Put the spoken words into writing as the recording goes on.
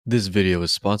This video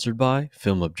is sponsored by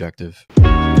Film Objective.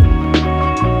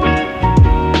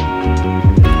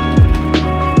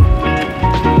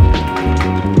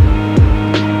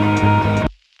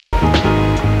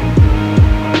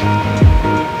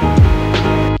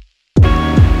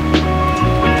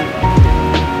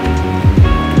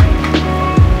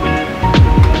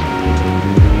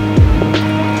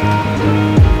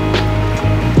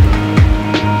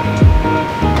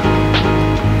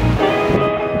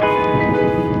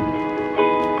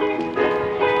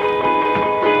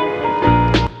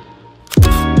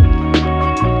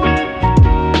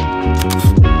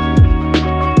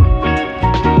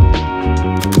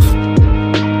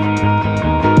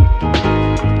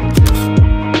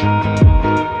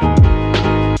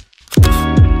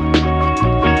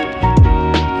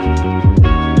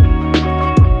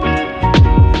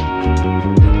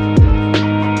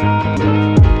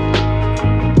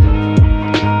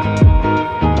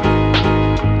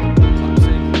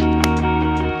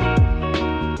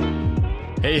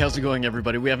 Hey, how's it going,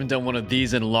 everybody? We haven't done one of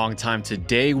these in a long time.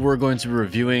 Today, we're going to be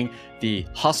reviewing the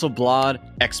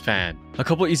Hasselblad XPan. A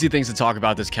couple easy things to talk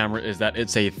about this camera is that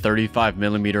it's a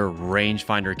 35mm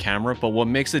rangefinder camera, but what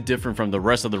makes it different from the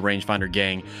rest of the rangefinder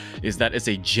gang is that it's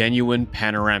a genuine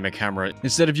panoramic camera.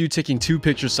 Instead of you taking two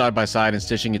pictures side by side and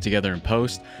stitching it together in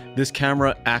post, this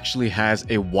camera actually has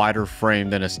a wider frame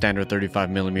than a standard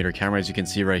 35mm camera. As you can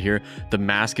see right here, the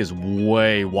mask is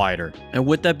way wider. And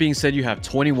with that being said, you have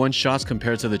 21 shots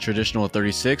compared to the traditional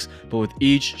 36, but with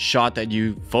each shot that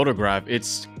you photograph,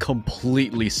 it's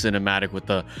completely cinematic with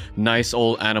the nice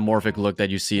old anamorphic look that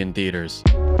you see in theaters.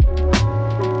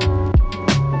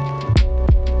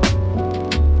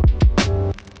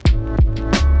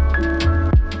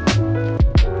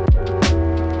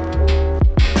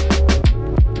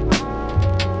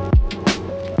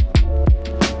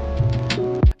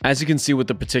 As you can see with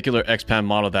the particular XPan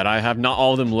model that I have, not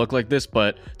all of them look like this,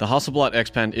 but the Hasselblad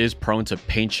XPan is prone to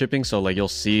paint chipping. So like you'll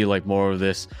see like more of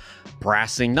this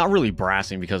brassing, not really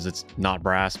brassing because it's not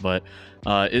brass, but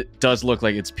it does look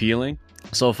like it's peeling.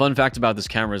 So a fun fact about this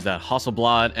camera is that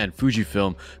Hasselblad and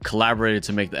Fujifilm collaborated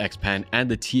to make the XPan and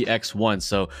the TX-1.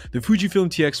 So the Fujifilm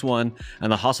TX-1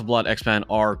 and the Hasselblad XPan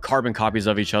are carbon copies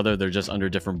of each other. They're just under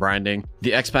different branding.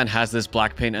 The XPan has this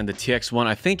black paint and the TX-1,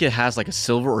 I think it has like a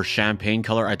silver or champagne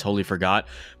color. I totally forgot.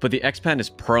 But the XPan is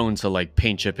prone to like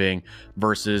paint chipping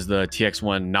versus the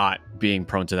TX-1 not being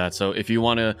prone to that. So if you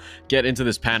want to get into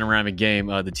this panoramic game,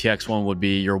 the TX-1 would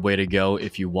be your way to go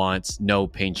if you want no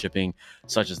paint chipping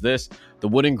such as this. The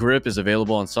wooden grip is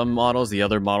available on some models. The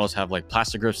other models have like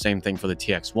plastic grips. Same thing for the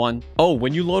TX-1. Oh,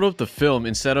 when you load up the film,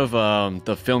 instead of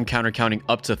the film counter counting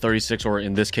up to 36, or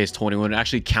in this case 21, it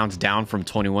actually counts down from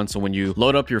 21. So when you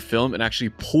load up your film, it actually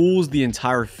pulls the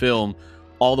entire film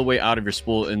all the way out of your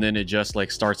spool, and then it just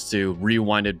like starts to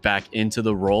rewind it back into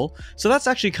the roll. So that's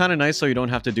actually kind of nice, so you don't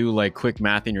have to do like quick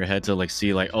math in your head to like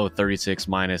see like, oh, 36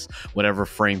 minus whatever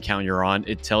frame count you're on.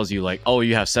 It tells you like, oh,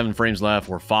 you have 7 frames left,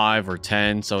 or 5 or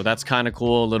 10. So that's kind of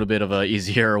cool. A little bit of a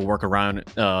easier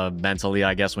workaround mentally,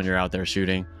 I guess, when you're out there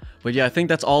shooting. But yeah, I think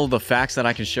that's all of the facts that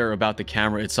I can share about the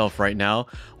camera itself right now.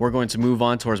 We're going to move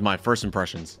on towards my first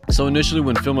impressions. So initially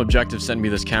when Film Objective sent me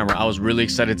this camera, I was really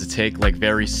excited to take like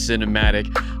very cinematic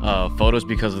photos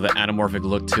because of the anamorphic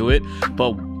look to it.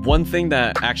 But one thing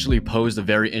that actually posed a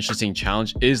very interesting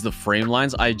challenge is the frame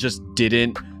lines. I just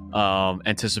didn't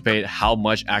anticipate how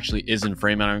much actually is in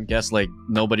frame, and I guess like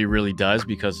nobody really does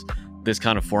because this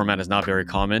kind of format is not very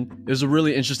common. It was a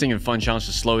really interesting and fun challenge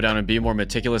to slow down and be more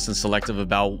meticulous and selective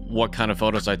about what kind of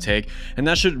photos I take. And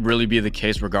that should really be the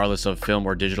case regardless of film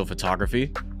or digital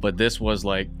photography. But this was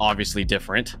like obviously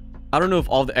different. I don't know if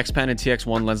all the XPan and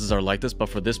TX-1 lenses are like this, but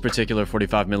for this particular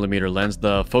 45mm lens,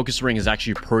 the focus ring is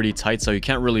actually pretty tight, so you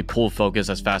can't really pull focus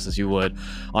as fast as you would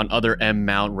on other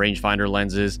M-mount rangefinder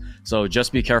lenses. So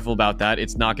just be careful about that.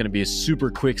 It's not going to be a super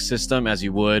quick system as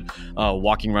you would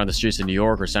walking around the streets of New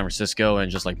York or San Francisco and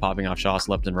just like popping off shots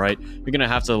left and right. You're going to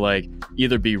have to like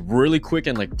either be really quick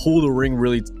and like pull the ring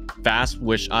really fast,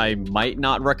 which I might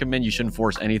not recommend. You shouldn't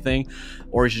force anything,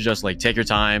 or you should just like take your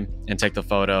time and take the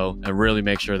photo and really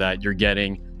make sure that you're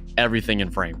getting everything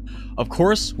in frame. Of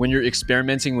course, when you're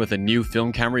experimenting with a new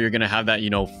film camera, you're going to have that,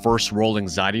 you know, first roll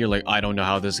anxiety. You're like, I don't know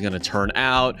how this is going to turn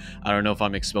out. I don't know if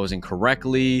I'm exposing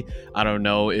correctly. I don't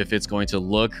know if it's going to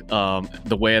look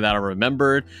the way that I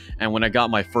remembered. And when I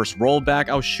got my first roll back,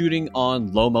 I was shooting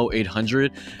on Lomo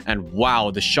 800, and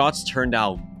wow, the shots turned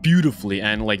out beautifully.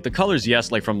 And like the colors,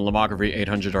 yes, like from Lomography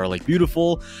 800 are like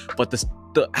beautiful, but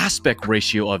the aspect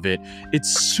ratio of it,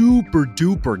 it's super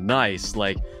duper nice.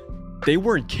 Like they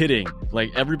weren't kidding.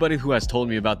 Like, everybody who has told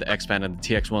me about the XPan and the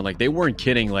TX-1, like, they weren't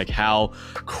kidding, like, how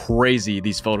crazy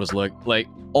these photos look. Like,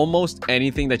 almost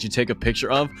anything that you take a picture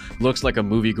of looks like a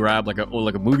movie grab, like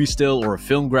a movie still or a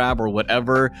film grab or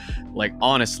whatever. Like,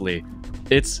 honestly,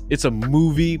 it's a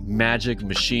movie magic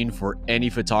machine for any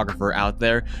photographer out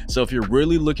there. So if you're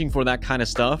really looking for that kind of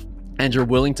stuff and you're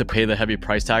willing to pay the heavy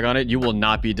price tag on it, you will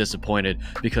not be disappointed,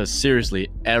 because seriously,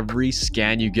 every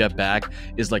scan you get back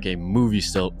is like a movie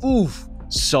still. Oof,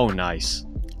 so nice.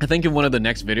 I think in one of the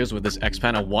next videos with this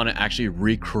XPan, I want to actually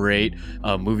recreate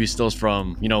movie stills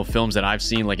from, you know, films that I've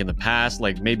seen like in the past,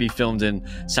 like maybe filmed in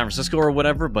San Francisco or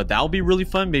whatever, but that'll be really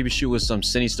fun. Maybe shoot with some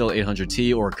CineStill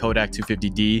 800T or Kodak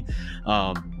 250D.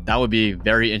 That would be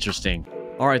very interesting.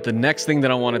 All right, the next thing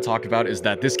that I want to talk about is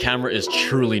that this camera is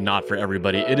truly not for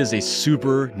everybody. It is a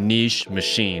super niche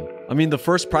machine. I mean, the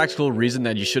first practical reason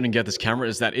that you shouldn't get this camera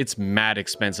is that it's mad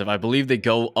expensive. I believe they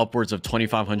go upwards of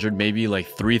 $2,500, maybe like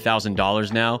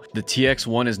 $3,000 now. The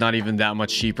TX-1 is not even that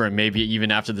much cheaper, and maybe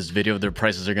even after this video, their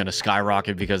prices are going to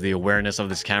skyrocket because the awareness of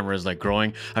this camera is like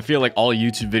growing. I feel like all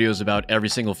YouTube videos about every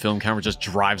single film camera just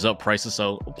drives up prices,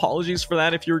 so apologies for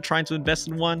that if you're trying to invest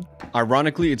in one.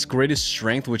 Ironically, its greatest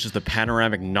strength, which is the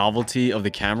panoramic novelty of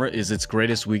the camera, is its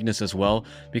greatest weakness as well,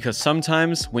 because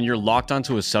sometimes when you're locked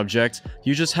onto a subject,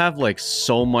 you just have like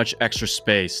so much extra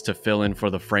space to fill in for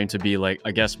the frame to be like,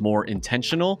 I guess, more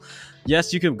intentional.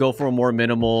 Yes, you can go for a more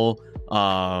minimal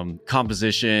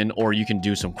composition, or you can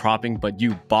do some cropping, but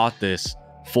you bought this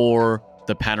for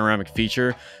the panoramic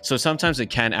feature, so sometimes it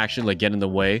can actually like get in the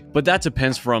way. But that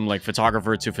depends from like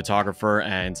photographer to photographer,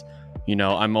 and you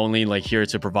know, I'm only like here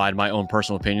to provide my own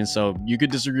personal opinion, so you could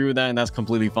disagree with that and that's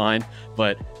completely fine.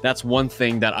 But that's one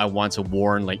thing that I want to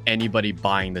warn like anybody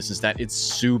buying this, is that it's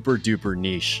super duper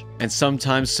niche, and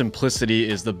sometimes simplicity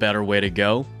is the better way to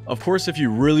go. Of course, if you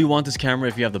really want this camera,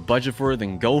 if you have the budget for it,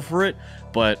 then go for it.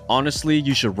 But honestly,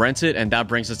 you should rent it. And that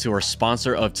brings us to our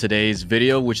sponsor of today's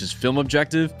video, which is Film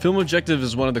Objective. Film Objective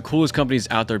is one of the coolest companies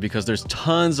out there, because there's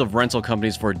tons of rental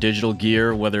companies for digital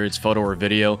gear, whether it's photo or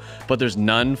video, but there's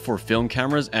none for film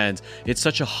cameras. And it's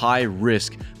such a high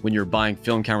risk when you're buying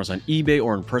film cameras on eBay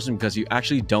or in person, because you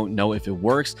actually don't know if it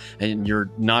works, and you're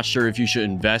not sure if you should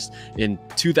invest in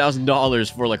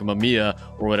 $2,000 for like a Mamiya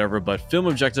or whatever. But Film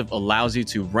Objective allows you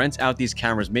to rent out these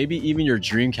cameras, maybe even your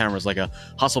dream cameras like a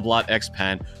Hasselblad XPan,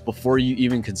 before you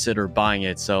even consider buying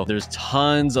it. So there's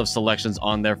tons of selections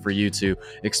on there for you to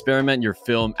experiment your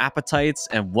film appetites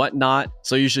and whatnot.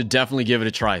 So you should definitely give it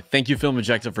a try. Thank you, Film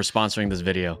Objective, for sponsoring this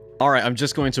video. All right, I'm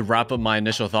just going to wrap up my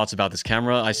initial thoughts about this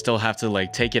camera. I still have to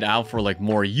like take it out for like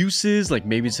more uses, like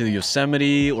maybe to the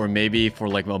Yosemite, or maybe for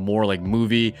like a more like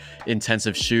movie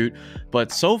intensive shoot.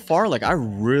 But so far, like, I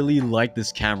really like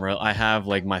this camera. I have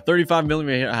like my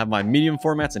 35mm here, I have my medium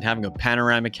formats, and having a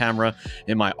panoramic camera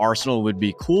in my arsenal would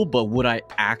be cool. But would I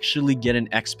actually get an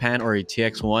XPan or a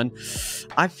TX-1?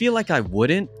 I feel like I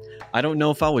wouldn't. I don't know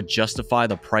if I would justify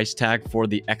the price tag for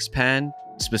the XPan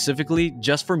specifically,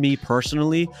 just for me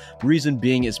personally. Reason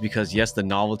being is because yes, the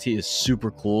novelty is super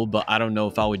cool, but I don't know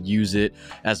if I would use it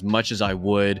as much as I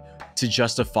would to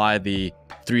justify the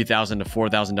 $3,000 to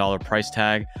 $4,000 price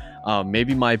tag.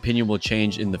 Maybe my opinion will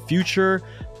change in the future,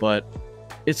 but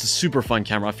it's a super fun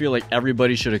camera. I feel like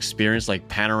everybody should experience like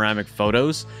panoramic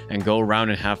photos and go around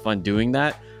and have fun doing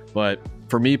that. But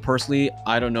for me personally,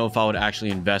 I don't know if I would actually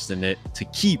invest in it to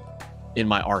keep in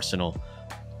my arsenal.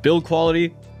 Build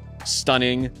quality,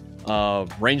 stunning.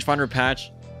 Rangefinder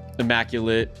patch,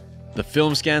 immaculate. The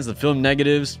film scans, the film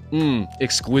negatives,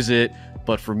 exquisite.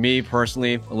 But for me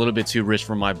personally, a little bit too rich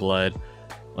for my blood.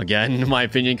 Again, my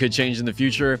opinion could change in the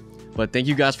future. But thank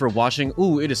you guys for watching.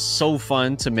 Ooh, it is so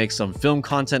fun to make some film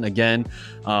content again.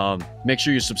 Make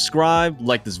sure you subscribe,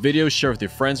 like this video, share with your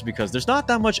friends, because there's not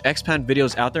that much XPan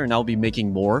videos out there, and I'll be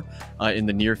making more in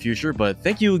the near future. But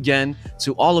thank you again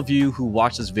to all of you who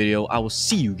watched this video. I will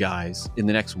see you guys in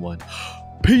the next one.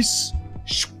 Peace.